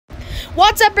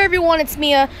What's up, everyone? It's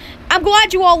Mia. I'm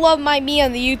glad you all love my Mia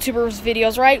and the YouTubers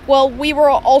videos, right? Well, we were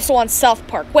also on South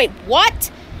Park. Wait,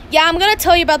 what? Yeah, I'm going to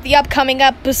tell you about the upcoming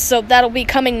episode that'll be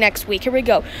coming next week. Here we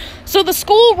go. So the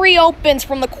school reopens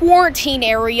from the quarantine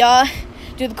area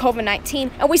due to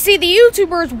COVID-19, and we see the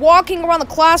YouTubers walking around the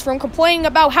classroom complaining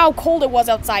about how cold it was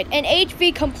outside. And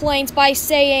HV complains by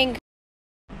saying,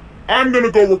 "I'm gonna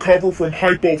go recover from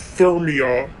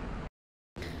hypothermia."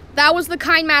 That was the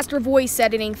Kind Master voice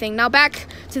editing thing. Now back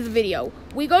to the video.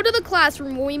 We go to the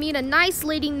classroom where we meet a nice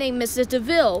lady named Mrs.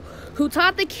 DeVille, who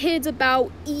taught the kids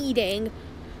about eating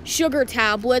sugar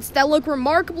tablets that look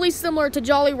remarkably similar to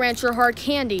Jolly Rancher hard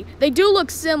candy. They do look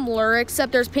similar,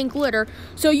 except there's pink glitter.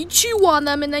 So you chew on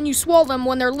them and then you swallow them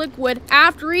when they're liquid.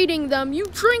 After eating them, you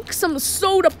drink some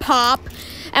soda pop,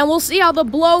 and we'll see how the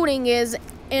bloating is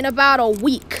in about a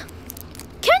week.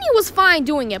 Kenny was fine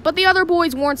doing it, but the other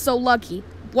boys weren't so lucky.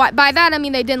 By that, I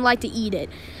mean they didn't like to eat it.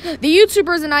 The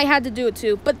YouTubers and I had to do it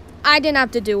too, but I didn't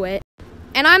have to do it.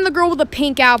 And I'm the girl with the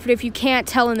pink outfit, if you can't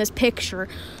tell in this picture.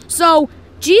 So,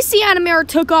 GC Animera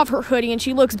took off her hoodie, and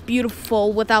she looks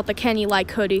beautiful without the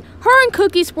Kenny-like hoodie. Her and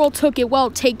Cookie Squirrel took it while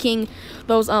taking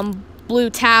those, blue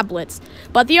tablets.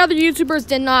 But the other YouTubers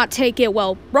did not take it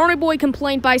well. Brony Boy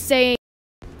complained by saying,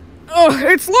 "Ugh,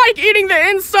 it's like eating the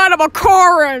inside of a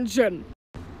car engine."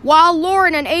 While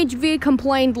Lauren and HV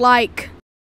complained like,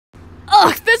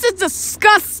 "Ugh, this is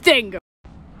disgusting."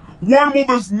 "When will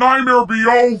this nightmare be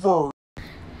over?"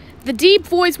 The deep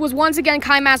voice was once again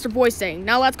Kind Master voice saying.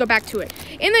 Now let's go back to it.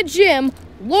 In the gym,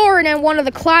 Lauren and one of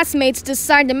the classmates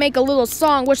decide to make a little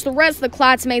song which the rest of the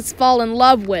classmates fall in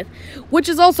love with, which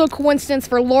is also a coincidence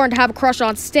for Lauren to have a crush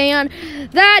on Stan.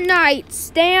 That night,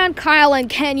 Stan, Kyle, and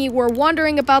Kenny were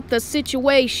wondering about the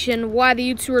situation, why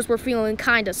the YouTubers were feeling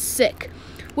kinda sick,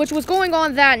 which was going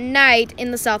on that night in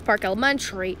the South Park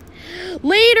Elementary.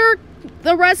 Later,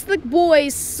 the rest of the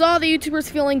boys saw the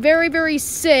YouTubers feeling very, very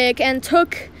sick and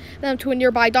took them to a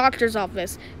nearby doctor's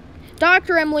office.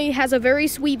 Dr. Emily has a very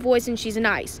sweet voice and she's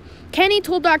nice. Kenny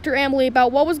told Dr. Emily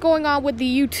about what was going on with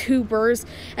the YouTubers,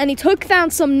 and he took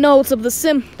down some notes of the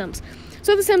symptoms.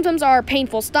 So the symptoms are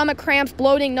painful stomach cramps,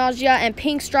 bloating, nausea, and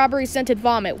pink strawberry-scented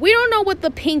vomit. We don't know what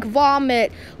the pink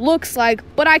vomit looks like,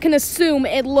 but I can assume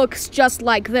it looks just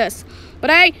like this.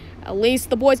 But hey, at least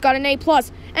the boys got an A+.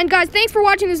 And guys, thanks for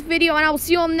watching this video, and I will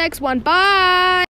see you on the next one. Bye!